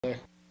Well,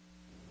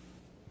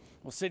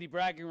 city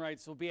bragging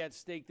rights will be at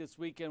stake this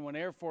weekend when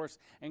Air Force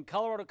and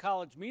Colorado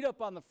College meet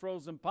up on the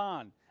frozen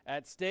pond.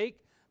 At stake,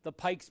 the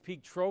Pikes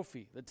Peak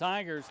Trophy. The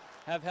Tigers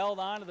have held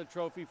on to the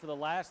trophy for the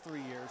last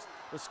 3 years.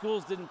 The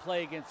schools didn't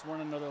play against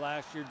one another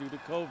last year due to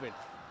COVID.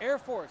 Air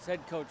Force head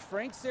coach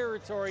Frank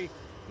Serratori,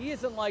 he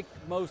isn't like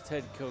most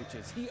head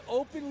coaches. He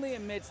openly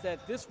admits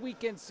that this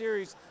weekend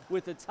series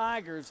with the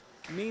Tigers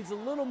means a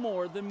little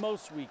more than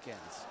most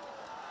weekends.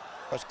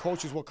 As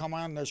coaches will come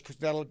on,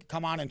 they'll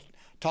come on and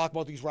talk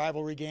about these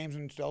rivalry games,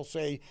 and they'll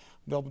say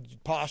they'll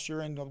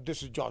posture and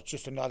this is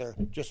just another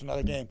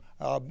game.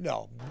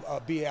 No,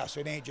 BS.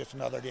 It ain't just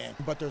another game.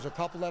 But there's a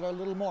couple that are a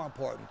little more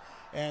important,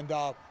 and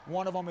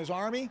one of them is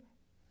Army,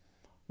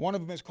 one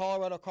of them is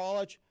Colorado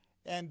College,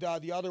 and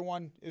the other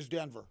one is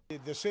Denver.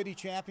 The city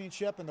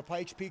championship and the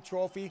Pikes Peak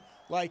Trophy,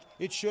 like,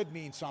 it should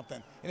mean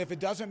something. And if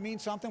it doesn't mean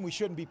something, we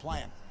shouldn't be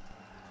playing.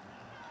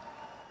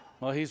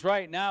 Well, he's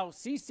right. Now,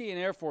 CC and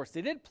Air Force,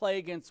 they did play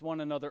against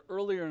one another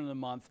earlier in the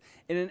month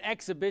in an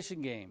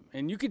exhibition game.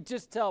 And you could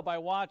just tell by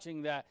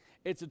watching that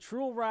it's a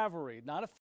true rivalry, not a